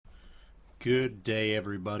Good day,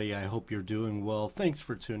 everybody. I hope you're doing well. Thanks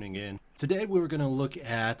for tuning in. Today we're going to look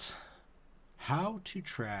at how to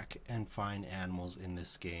track and find animals in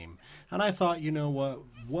this game. And I thought, you know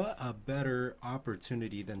what a better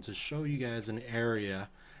opportunity than to show you guys an area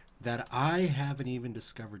that I haven't even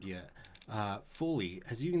discovered yet fully.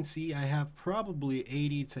 As you can see, I have probably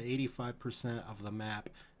 80 to 85% of the map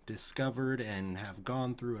discovered and have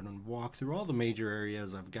gone through and walked through all the major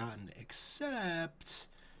areas I've gotten, except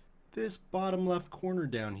this bottom left corner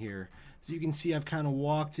down here. So you can see I've kind of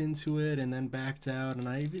walked into it and then backed out, and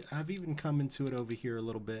I've even come into it over here a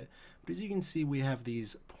little bit. But as you can see, we have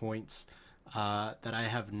these points that I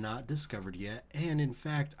have not discovered yet, and in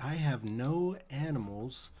fact I have no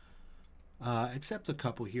animals except a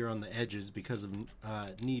couple here on the edges because of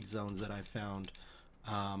need zones that I found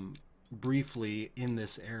briefly in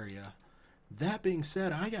this area. That being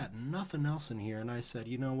said, I got nothing else in here, and I said,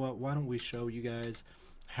 you know what, why don't we show you guys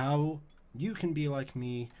how you can be like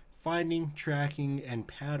me, finding, tracking, and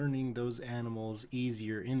patterning those animals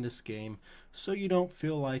easier in this game so you don't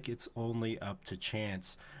feel like it's only up to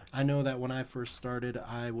chance. I know that when I first started,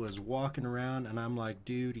 I was walking around and I'm like,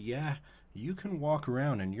 dude, yeah, you can walk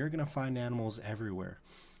around and you're gonna find animals everywhere.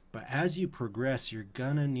 But as you progress, you're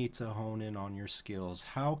gonna need to hone in on your skills.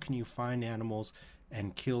 How can you find animals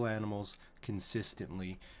and kill animals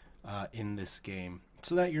consistently in this game,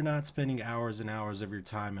 so that you're not spending hours and hours of your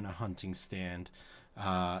time in a hunting stand.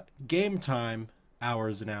 Game time,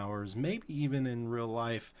 hours and hours, maybe even in real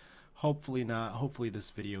life. Hopefully not. Hopefully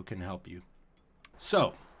this video can help you.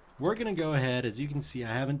 So we're gonna go ahead. As you can see,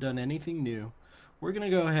 I haven't done anything new. We're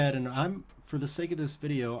gonna go ahead and for the sake of this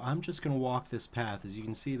video, I'm just gonna walk this path. As you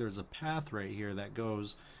can see, there's a path right here that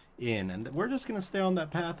goes in, and we're just gonna stay on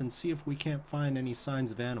that path and see if we can't find any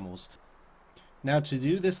signs of animals. Now to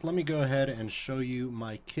do this, let me go ahead and show you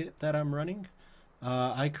my kit that I'm running.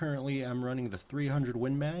 I currently am running the 300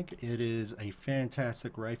 Win Mag. It is a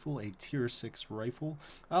fantastic rifle, a tier 6 rifle.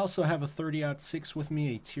 I also have a 30-06 with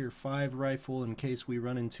me, a tier 5 rifle in case we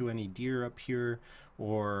run into any deer up here,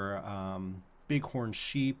 or bighorn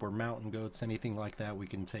sheep or mountain goats, anything like that. We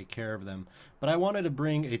can take care of them. But I wanted to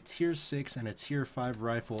bring a tier 6 and a tier 5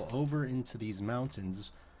 rifle over into these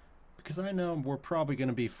mountains, because I know we're probably going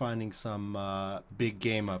to be finding some big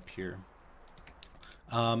game up here.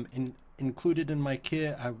 Included in my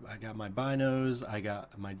kit, I got my binos, I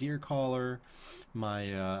got my deer collar,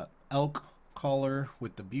 my elk collar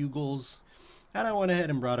with the bugles, and I went ahead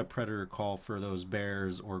and brought a predator call for those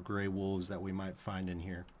bears or gray wolves that we might find in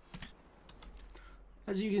here.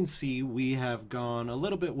 As you can see, we have gone a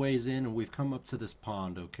little bit ways in and we've come up to this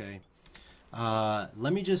pond, okay?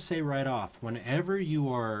 Let me just say right off, whenever you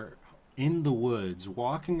are in the woods,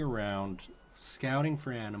 walking around, scouting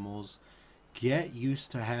for animals, get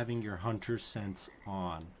used to having your hunter sense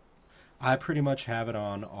on. I pretty much have it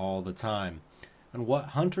on all the time. And what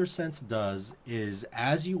hunter sense does is,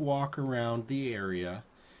 as you walk around the area,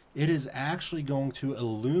 it is actually going to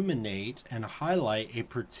illuminate and highlight a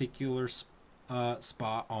particular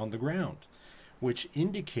spot on the ground, which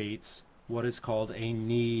indicates what is called a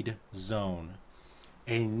need zone.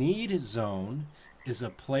 A need zone is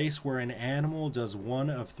a place where an animal does one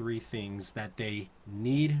of three things that they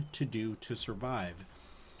need to do to survive.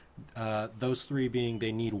 Those three being,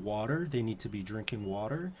 they need water, they need to be drinking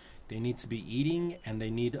water, they need to be eating, and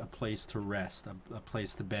they need a place to rest, a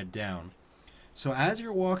place to bed down. So as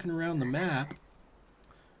you're walking around the map,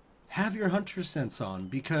 have your hunter sense on,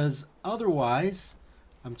 because otherwise,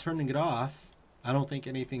 I'm turning it off, I don't think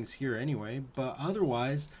anything's here anyway, but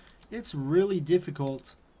otherwise it's really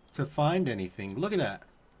difficult to find anything. Look at that.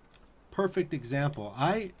 Perfect example.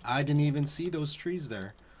 I didn't even see those trees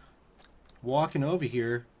there. Walking over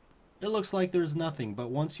here, it looks like there's nothing, but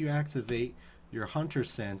once you activate your hunter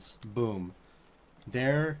sense, boom,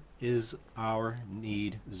 there is our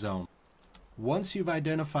need zone. Once you've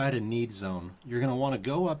identified a need zone, you're going to want to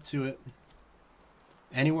go up to it,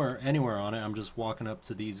 anywhere on it. I'm just walking up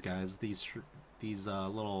to these guys, these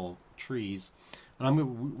little trees, and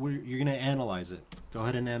you're going to analyze it. Go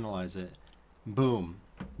ahead and analyze it. Boom.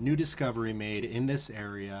 New discovery made in this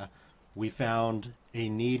area. We found a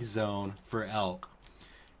need zone for elk.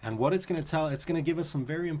 And what it's going to tell, it's going to give us some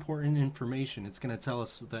very important information. It's going to tell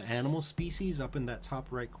us the animal species up in that top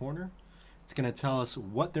right corner. It's going to tell us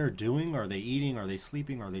what they're doing. Are they eating? Are they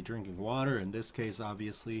sleeping? Are they drinking water? In this case,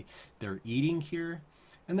 obviously, they're eating here.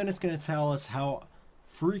 And then it's going to tell us how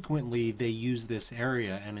frequently they use this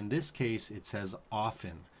area, and in this case it says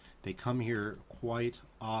often. They come here quite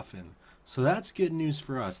often. So that's good news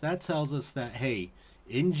for us. That tells us that, hey,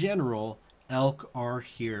 in general, elk are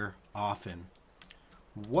here often.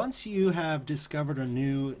 Once you have discovered a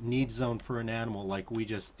new need zone for an animal like we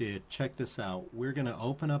just did, check this out. We're going to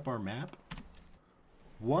open up our map.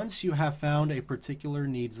 Once you have found a particular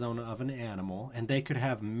need zone of an animal, and they could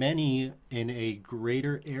have many in a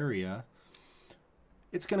greater area,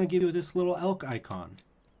 it's going to give you this little elk icon.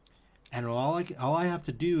 And all I have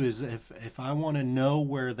to do is, if I want to know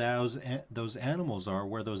where those animals are,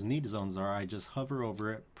 where those need zones are, I just hover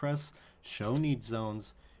over it, press show need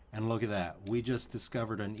zones, and look at that. We just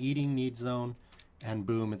discovered an eating need zone, and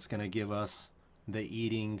boom, it's going to give us the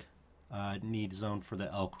eating need zone for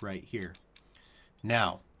the elk right here.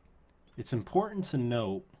 Now, it's important to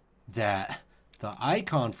note that the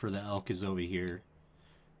icon for the elk is over here.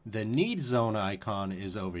 The need zone icon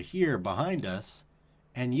is over here behind us.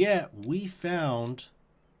 And yet we found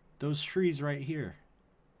those trees right here.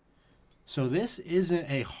 So this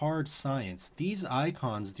isn't a hard science. These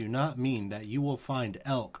icons do not mean that you will find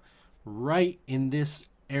elk right in this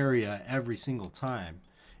area every single time.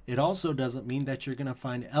 It also doesn't mean that you're going to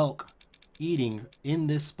find elk eating in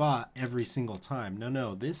this spot every single time.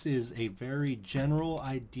 No, this is a very general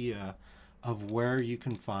idea of where you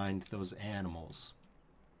can find those animals.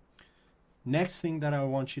 Next thing that I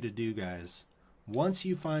want you to do, guys, once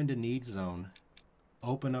you find a need zone,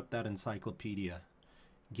 open up that encyclopedia.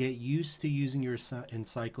 Get used to using your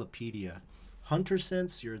encyclopedia. Hunter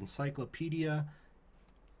Sense, your encyclopedia,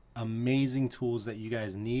 amazing tools that you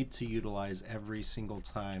guys need to utilize every single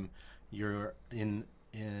time you're in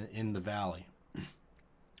the valley.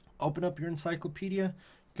 Open up your encyclopedia,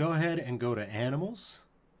 go ahead and go to animals.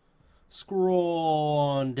 Scroll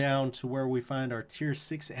on down to where we find our tier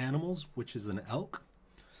 6 animals, which is an elk.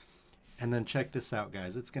 And then check this out,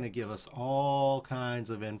 guys. It's going to give us all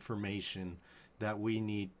kinds of information that we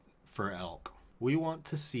need for elk. We want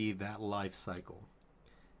to see that life cycle.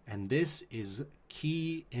 And this is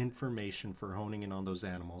key information for honing in on those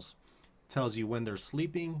animals. It tells you when they're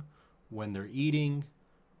sleeping, when they're eating,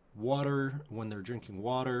 water, when they're drinking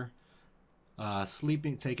water,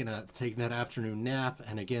 sleeping, taking that afternoon nap,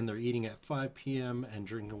 and again, they're eating at 5 p.m. and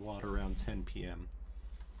drinking water around 10 p.m.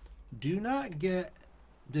 Do not get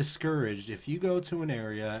discouraged if you go to an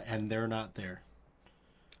area and they're not there.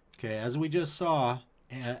 Okay, as we just saw,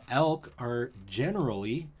 elk are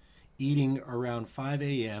generally eating around 5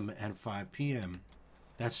 a.m. and 5 p.m.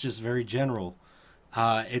 That's just very general.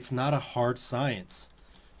 It's not a hard science.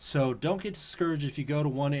 So don't get discouraged if you go to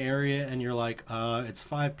one area and you're like, it's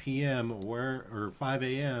 5 p.m. or 5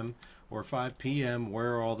 a.m. or 5 p.m.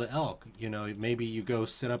 where are all the elk? You know, maybe you go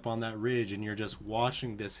sit up on that ridge and you're just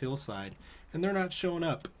watching this hillside and they're not showing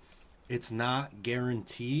up. It's not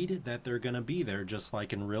guaranteed that they're going to be there, just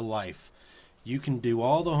like in real life. You can do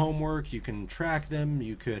all the homework, you can track them,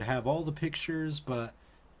 you could have all the pictures, but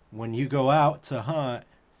when you go out to hunt,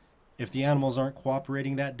 if the animals aren't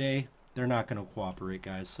cooperating that day, they're not going to cooperate,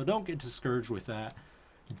 guys. So don't get discouraged with that.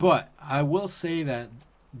 But I will say that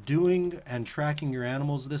doing and tracking your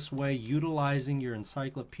animals this way, utilizing your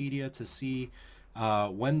encyclopedia to see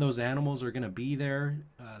when those animals are going to be there,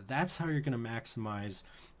 that's how you're going to maximize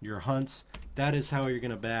your hunts. That is how you're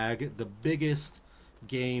going to bag the biggest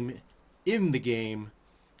game in the game,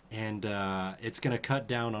 and it's going to cut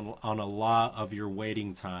down on a lot of your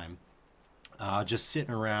waiting time, just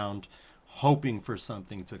sitting around hoping for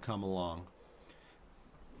something to come along.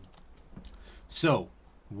 So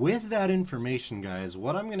with that information, guys,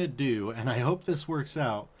 what I'm going to do, and I hope this works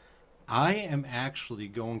out, I am actually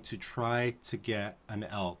going to try to get an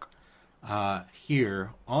elk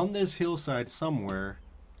here on this hillside somewhere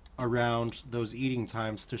around those eating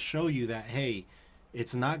times to show you that, hey,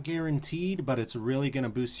 it's not guaranteed, but it's really going to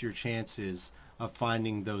boost your chances of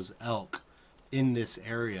finding those elk in this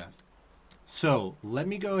area. So let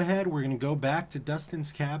me go ahead. We're going to go back to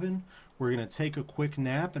Dustin's cabin. We're going to take a quick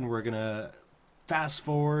nap, and we're going to fast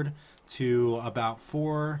forward to about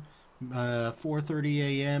 4:30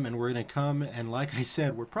 a.m. and we're going to come, and like I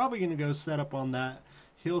said, we're probably going to go set up on that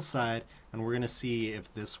hillside, and we're going to see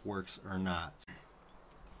if this works or not.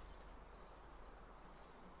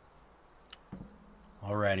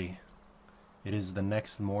 Alrighty, it is the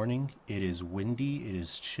next morning. It is windy, it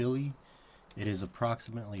is chilly. It is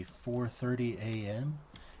approximately 4:30 a.m.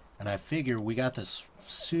 and I figure we got this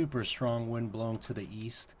super strong wind blowing to the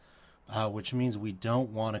east, which means we don't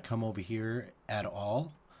want to come over here at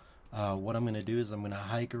all. What I'm going to do is I'm going to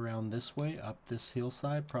hike around this way, up this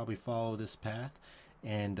hillside, probably follow this path,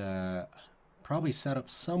 and probably set up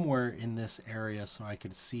somewhere in this area so I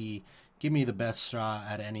could see, give me the best shot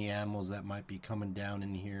at any animals that might be coming down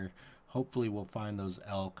in here. Hopefully we'll find those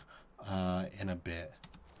elk in a bit.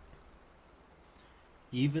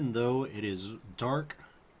 Even though it is dark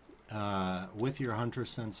with your hunter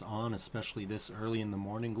sense on, especially this early in the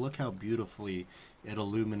morning, look how beautifully it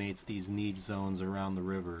illuminates these need zones around the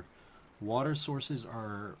river. Water sources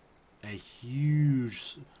are a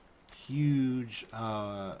huge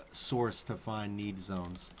source to find need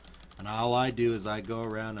zones. And all I do is I go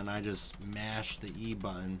around and I just mash the E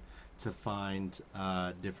button to find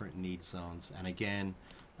different need zones. And again,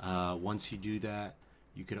 once you do that,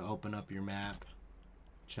 you could open up your map.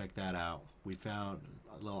 Check that out. We found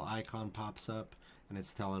a little icon pops up and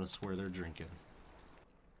it's telling us where they're drinking.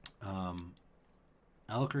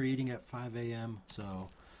 Elk are eating at 5 a.m. So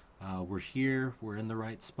we're here. We're in the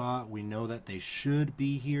right spot. We know that they should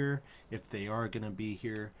be here if they are going to be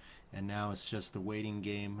here. And now it's just a waiting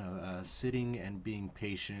game, sitting and being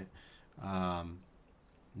patient.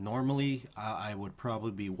 Normally, I would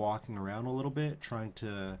probably be walking around a little bit, trying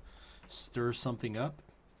to stir something up.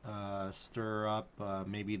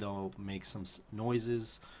 Maybe they'll make some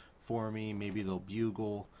noises for me. Maybe they'll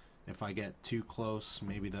bugle. If I get too close,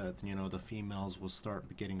 maybe the females will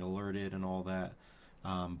start getting alerted and all that.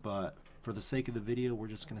 But for the sake of the video, we're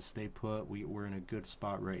just gonna stay put. We're in a good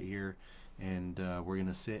spot right here, and we're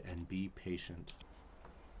gonna sit and be patient.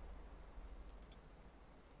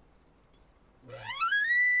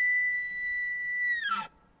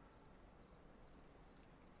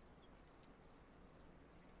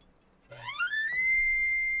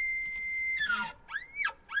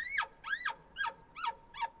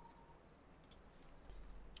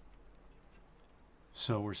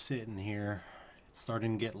 So we're sitting here. It's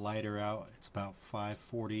starting to get lighter out. It's about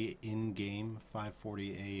 5:40 in game,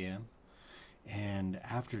 5:40 a.m. And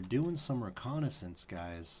after doing some reconnaissance,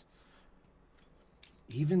 guys,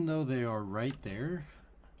 even though they are right there,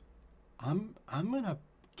 I'm gonna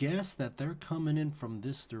guess that they're coming in from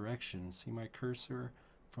this direction. See my cursor?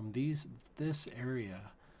 From this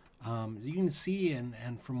area. As you can see,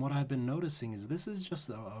 and from what I've been noticing, is this is just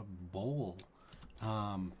a bowl.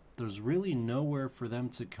 There's really nowhere for them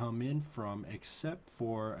to come in from except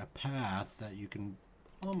for a path that you can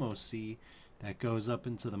almost see that goes up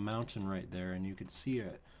into the mountain right there, and you could see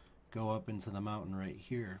it go up into the mountain right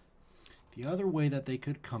here. The other way that they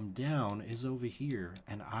could come down is over here,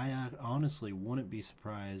 and I honestly wouldn't be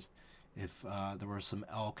surprised if there were some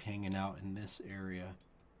elk hanging out in this area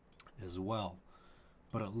as well.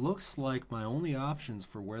 But it looks like my only options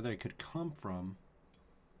for where they could come from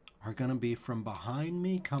are going to be from behind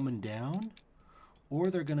me coming down,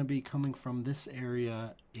 or they're going to be coming from this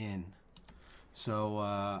area in. So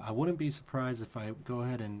I wouldn't be surprised if I go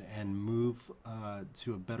ahead and move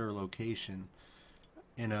to a better location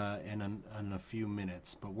in a few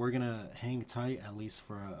minutes. But we're going to hang tight at least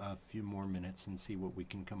for a few more minutes and see what we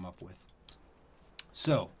can come up with.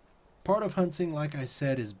 So part of hunting, like I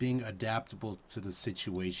said, is being adaptable to the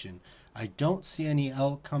situation. I don't see any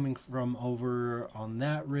elk coming from over on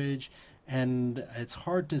that ridge, and it's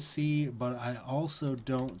hard to see, but I also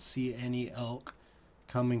don't see any elk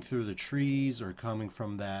coming through the trees or coming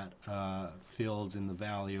from that fields in the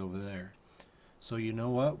valley over there. So you know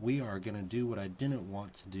what? We are going to do what I didn't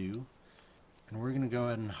want to do, and we're going to go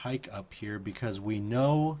ahead and hike up here because we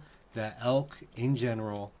know that elk in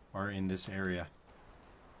general are in this area.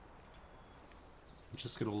 I'm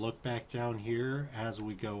just going to look back down here as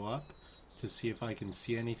we go up to see if I can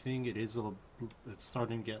see anything. It's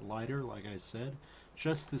starting to get lighter, like I said,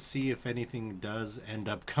 just to see if anything does end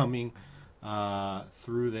up coming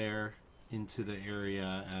through there into the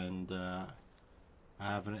area. And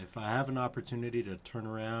if I have an opportunity to turn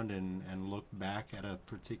around and look back at a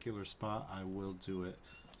particular spot, I will do it.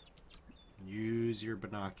 Use your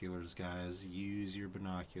binoculars, guys. Use your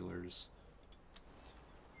binoculars.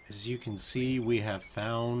 As you can see, we have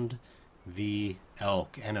found the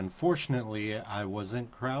elk, and unfortunately I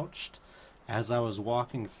wasn't crouched as I was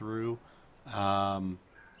walking through,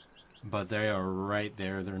 but they are right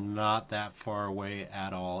there. They're not that far away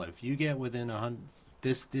at all. If you get within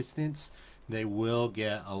this distance, they will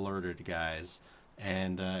get alerted, guys.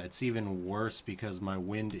 And it's even worse because my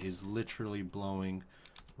wind is literally blowing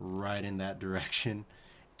right in that direction,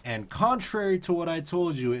 and contrary to what I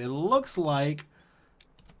told you, it looks like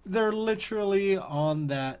they're literally on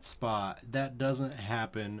that spot. That doesn't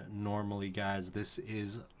happen normally, guys. This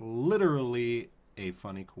is literally a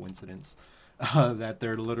funny coincidence that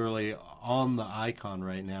they're literally on the icon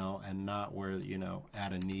right now and not where,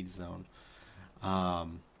 at a need zone.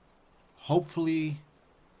 Hopefully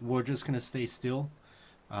we're just gonna stay still.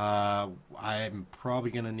 I'm probably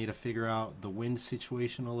gonna need to figure out the wind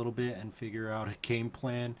situation a little bit and figure out a game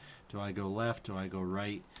plan. Do I go left? Do I go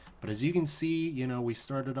right? But as you can see, we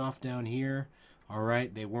started off down here. All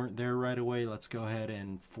right, they weren't there right away. Let's go ahead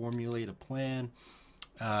and formulate a plan.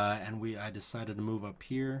 And I decided to move up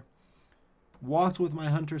here. Walked with my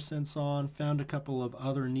hunter sense on, found a couple of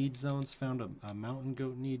other need zones, found a mountain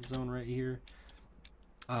goat need zone right here.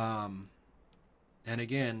 And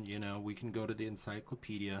again, you know, we can go to the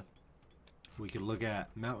Encyclopedia. We can look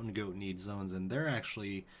at mountain goat need zones, and they're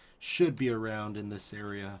actually should be around in this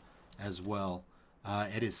area as well.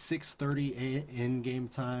 It is 6:30 in game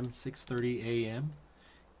time, 6:30 a.m.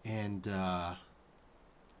 And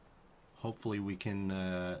hopefully we can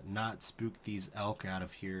not spook these elk out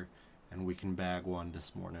of here, and we can bag one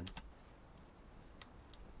this morning.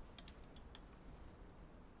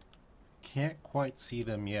 Can't quite see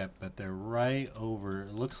them yet, but they're right over.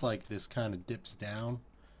 It looks like this kind of dips down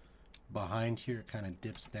behind here. It kind of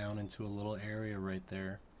dips down into a little area right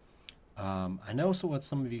there. I know what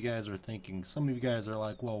some of you guys are thinking. Some of you guys are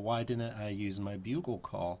like, well, why didn't I use my bugle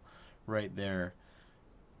call right there?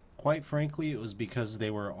 Quite frankly, it was because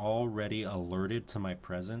they were already alerted to my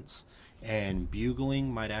presence, and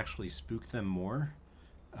bugling might actually spook them more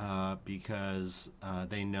because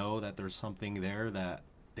they know that there's something there that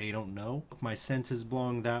they don't know. My scent is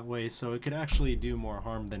blowing that way, so it could actually do more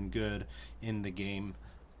harm than good in the game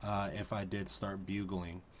if I did start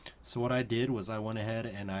bugling. So what I did was I went ahead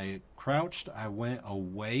and I crouched, I went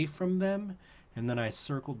away from them, and then I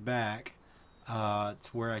circled back to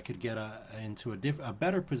where I could get into a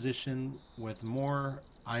better position with more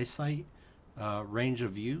eyesight, range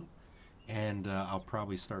of view, and I'll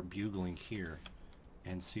probably start bugling here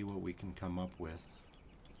and see what we can come up with.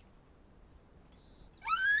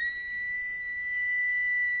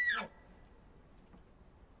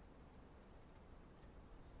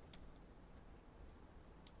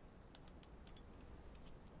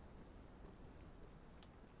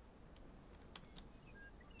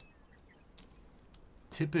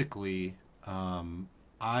 Typically,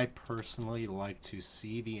 I personally like to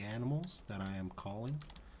see the animals that I am calling,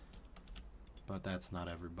 but that's not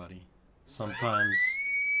everybody. Sometimes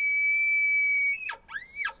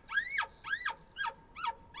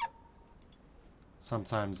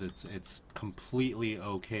it's completely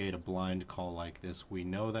okay to blind call like this. We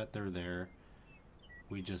know that they're there.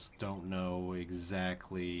 We just don't know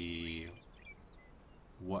exactly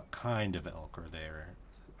what kind of elk are there.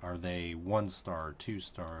 Are they 1 star, 2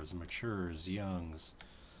 stars, matures, youngs?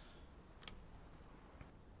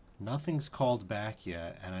 Nothing's called back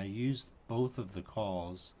yet, and I used both of the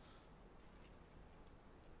calls.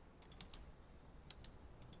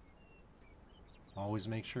 Always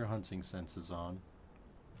make sure hunting sense is on.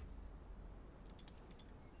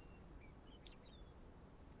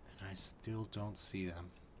 And I still don't see them.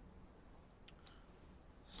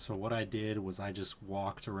 So what I did was I just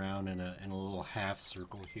walked around in a little half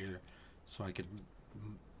circle here so I could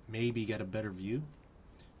maybe get a better view.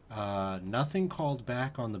 Nothing called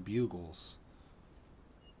back on the bugles,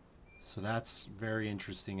 so that's very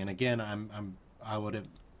interesting. And again, I would have,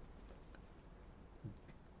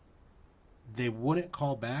 they wouldn't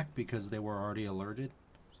call back because they were already alerted.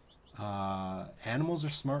 Animals are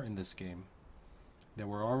smart in this game. They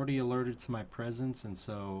were already alerted to my presence, and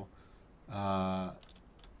so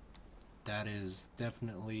that is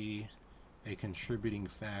definitely a contributing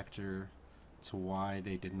factor to why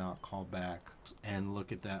they did not call back. And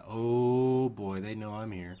look at that. Oh boy, they know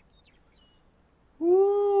I'm here.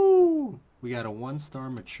 Woo! We got a 1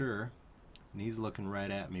 star mature, and he's looking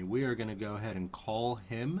right at me. We are going to go ahead and call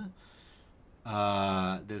him.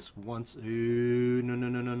 This once. Ooh,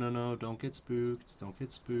 no. Don't get spooked. Don't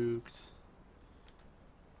get spooked.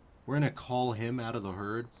 We're going to call him out of the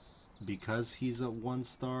herd because he's a 1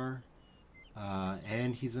 star.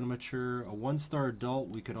 And he's a mature, a 1 star adult.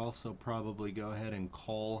 We could also probably go ahead and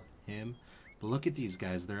call him. But look at these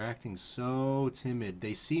guys. They're acting so timid.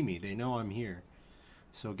 They see me. They know I'm here.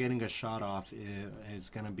 So getting a shot off is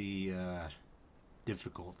going to be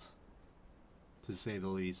difficult, to say the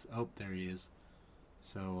least. Oh, there he is.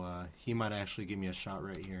 So he might actually give me a shot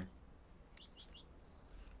right here.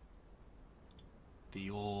 The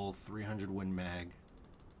old 300 Win Mag.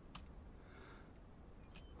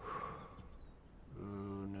 Oh,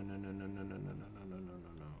 no.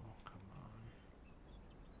 Come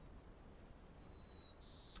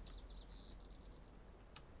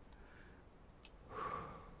on.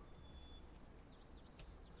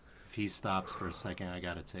 If he stops for a second, I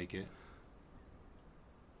gotta take it.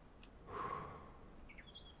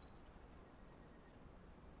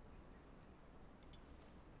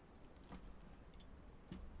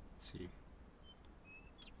 Let's see.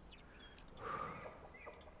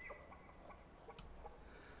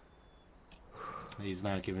 He's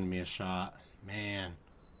not giving me a shot. Man.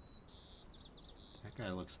 That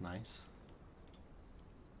guy looks nice.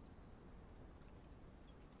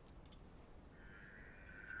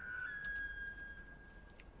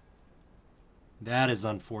 That is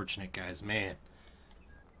unfortunate, guys. Man.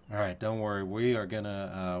 Alright, don't worry. We are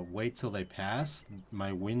gonna wait till they pass.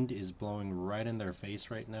 My wind is blowing right in their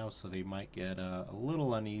face right now, so they might get a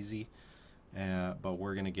little uneasy. But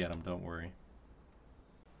we're gonna get them, don't worry.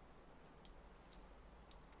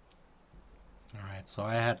 Alright, so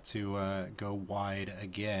I had to go wide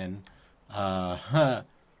again.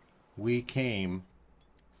 We came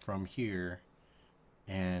from here,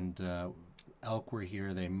 and elk were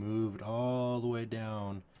here. They moved all the way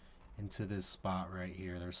down into this spot right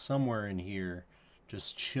here. They're somewhere in here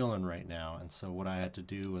just chilling right now. And so what I had to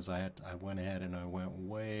do was I went ahead and I went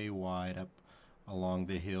way wide up along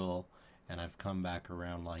the hill, and I've come back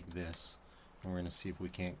around like this. And we're going to see if we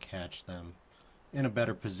can't catch them in a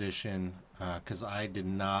better position, because I did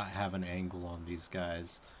not have an angle on these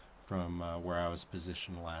guys from where I was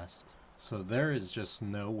positioned last. So there is just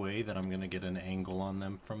no way that I'm going to get an angle on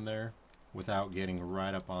them from there without getting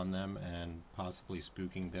right up on them and possibly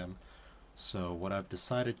spooking them. So what I've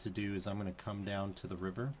decided to do is I'm going to come down to the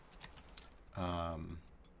river. I'm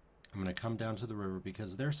going to come down to the river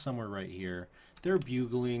because they're somewhere right here. They're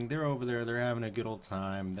bugling. They're over there. They're having a good old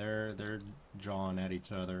time. They're jawing at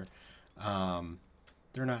each other.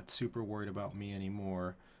 They're not super worried about me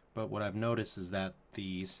anymore. But what I've noticed is that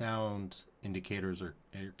the sound indicators are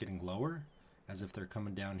getting lower, as if they're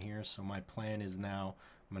coming down here. So my plan is now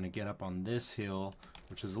I'm going to get up on this hill,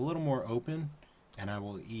 which is a little more open, and I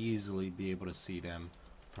will easily be able to see them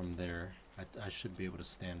from there. I should be able to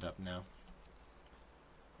stand up now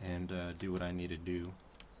and do what I need to do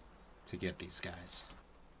to get these guys.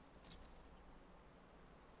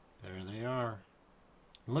 There they are.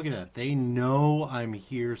 Look at that. They know I'm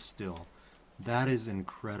here still. That is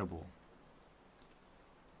incredible.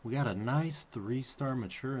 We got a nice 3-star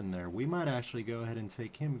mature in there. We might actually go ahead and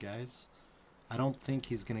take him, guys. I don't think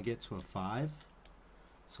he's going to get to a 5.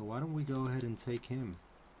 So why don't we go ahead and take him?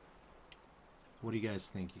 What do you guys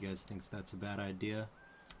think? You guys think that's a bad idea?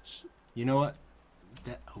 You know what?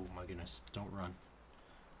 Oh my goodness. Don't run.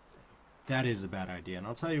 That is a bad idea. And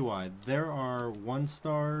I'll tell you why. There are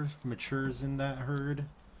 1-star matures in that herd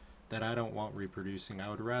that I don't want reproducing. I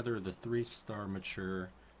would rather the 3-star mature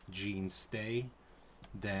genes stay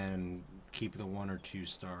than keep the 1 or 2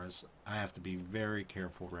 stars. I have to be very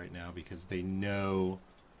careful right now because they know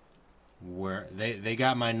where they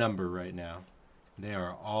got my number right now. They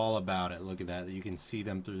are all about it. Look at that. You can see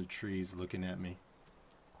them through the trees looking at me.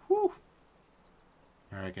 Whew.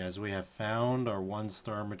 Alright guys, we have found our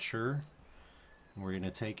 1-star mature. We're going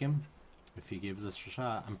to take him if he gives us a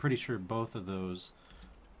shot. I'm pretty sure both of those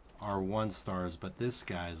are 1-stars, but this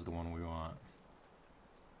guy is the one we want.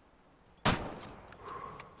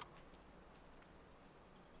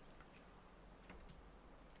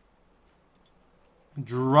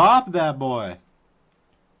 Drop that boy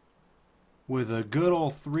with a good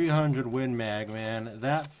old 300 Win Mag, man.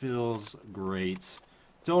 That feels great.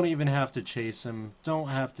 Don't even have to chase him. Don't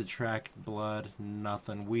have to track blood.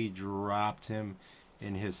 Nothing. We dropped him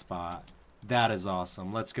in his spot. That is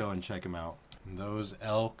awesome. Let's go and check him out. Those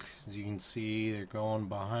elk, as you can see, they're going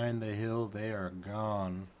behind the hill. They are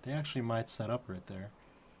gone. They actually might set up right there.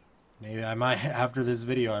 Maybe I might, after this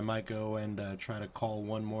video, I might go and try to call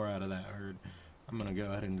one more out of that herd. I'm going to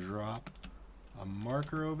go ahead and drop a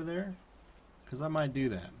marker over there because I might do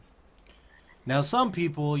that. Now, some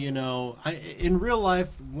people, you know, in real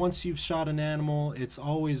life, once you've shot an animal, it's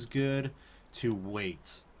always good to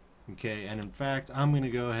wait. Okay, and in fact, I'm going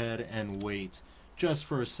to go ahead and wait just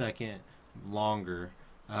for a second longer.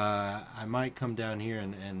 I might come down here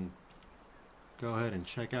and go ahead and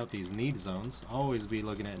check out these need zones. Always be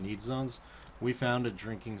looking at need zones. We found a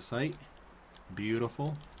drinking site.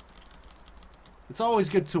 Beautiful. It's always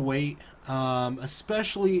good to wait,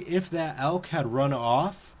 especially if that elk had run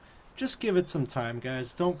off. Just give it some time,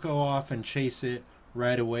 guys. Don't go off and chase it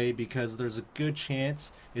right away because there's a good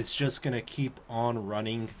chance it's just going to keep on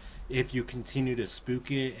running if you continue to spook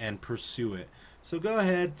it and pursue it. So go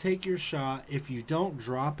ahead, take your shot. If you don't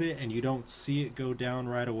drop it and you don't see it go down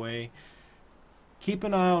right away, keep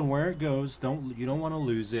an eye on where it goes. You don't want to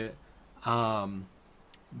lose it.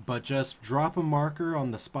 But just drop a marker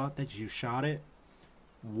on the spot that you shot it.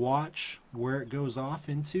 Watch where it goes off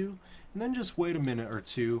into, and then just wait a minute or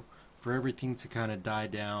two for everything to kind of die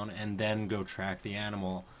down and then go track the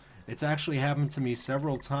animal. It's actually happened to me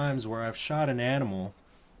several times where I've shot an animal,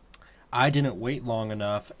 I didn't wait long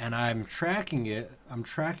enough, and I'm tracking it. I'm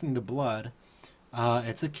tracking the blood.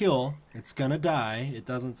 It's a kill. It's gonna die. It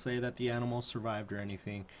doesn't say that the animal survived or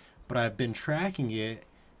anything, but I've been tracking it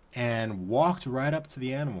and walked right up to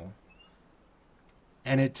the animal,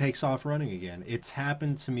 and it takes off running again. It's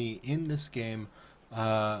happened to me in this game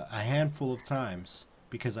a handful of times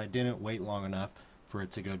because I didn't wait long enough for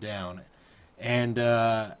it to go down. And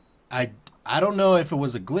I don't know if it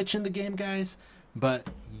was a glitch in the game, guys, but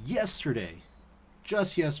yesterday,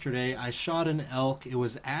 just yesterday, I shot an elk. It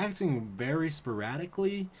was acting very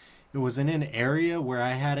sporadically. It was in an area where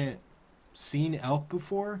I hadn't seen elk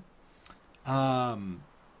before. And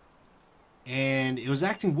it was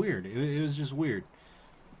acting weird. It was just weird.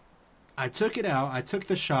 I took it out. I took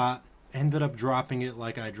the shot, ended up dropping it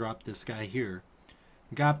like I dropped this guy here.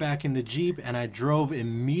 Got back in the Jeep, and I drove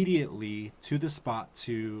immediately to the spot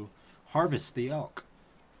to harvest the elk.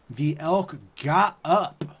 The elk got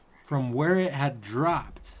up from where it had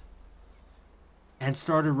dropped and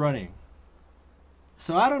started running.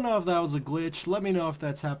 So I don't know if that was a glitch. Let me know if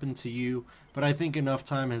that's happened to you, but I think enough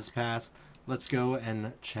time has passed. Let's go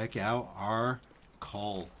and check out our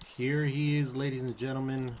call. Here he is, ladies and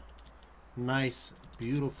gentlemen. Nice,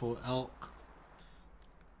 beautiful elk.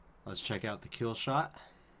 Let's check out the kill shot.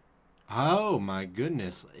 Oh my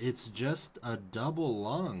goodness, it's just a double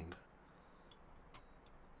lung.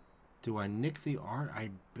 Do I nick the artery? I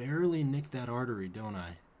barely nick that artery, don't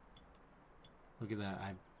I? Look at that.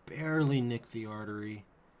 I barely nicked the artery.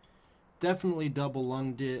 Definitely double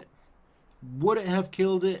lunged it. Would it have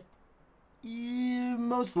killed it? Yeah,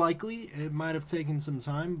 most likely. It might have taken some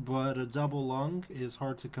time, but a double lung is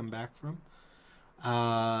hard to come back from.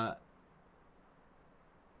 But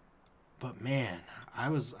man, I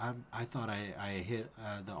thought I hit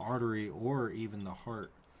the artery or even the heart.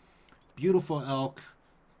 Beautiful elk.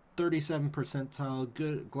 37 percentile.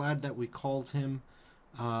 Good. Glad that we called him.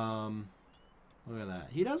 Look at that.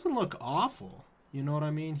 He doesn't look awful. You know what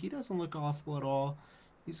I mean? He doesn't look awful at all.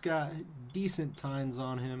 He's got decent tines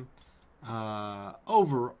on him.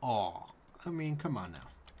 Overall, I mean, come on now.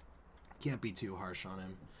 Can't be too harsh on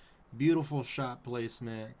him. Beautiful shot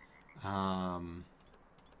placement. And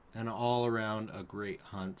all around a great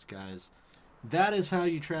hunt, guys. That is how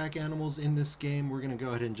you track animals in this game. We're going to go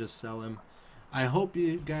ahead and just sell him. I hope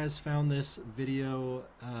you guys found this video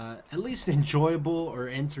at least enjoyable or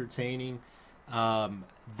entertaining.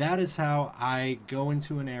 That is how I go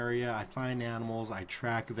into an area, I find animals, I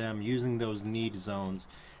track them using those need zones.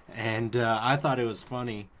 And I thought it was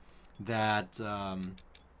funny that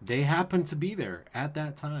they happened to be there at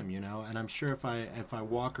that time, you know. And I'm sure if I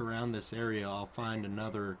walk around this area, I'll find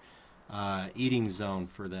another eating zone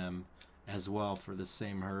for them as well for the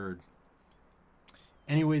same herd.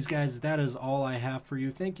 Anyways, guys, that is all I have for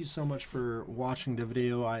you. Thank you so much for watching the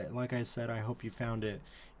video. Like I said, I hope you found it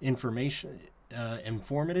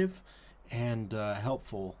informative and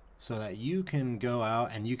helpful, so that you can go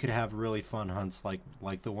out and you could have really fun hunts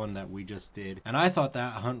like the one that we just did. And I thought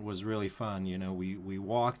that hunt was really fun. You know, we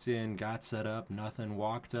walked in, got set up, nothing,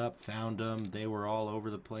 walked up, found them. They were all over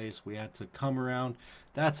the place. We had to come around.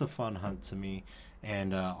 That's a fun hunt to me.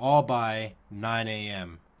 And all by 9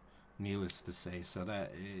 a.m. needless to say. So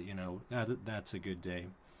that, you know, that's a good day.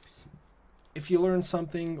 If you learned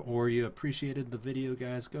something or you appreciated the video,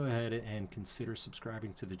 guys, go ahead and consider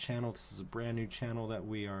subscribing to the channel. This is a brand new channel that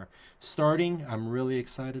we are starting. I'm really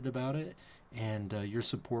excited about it, and your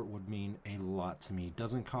support would mean a lot to me. It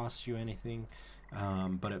doesn't cost you anything,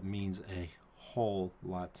 but it means a whole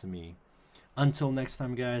lot to me. Until next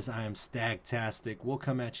time, guys, I am Stagtastic. We'll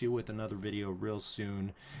come at you with another video real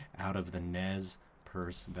soon out of the Nez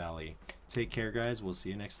Perce Valley. Take care, guys. We'll see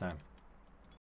you next time.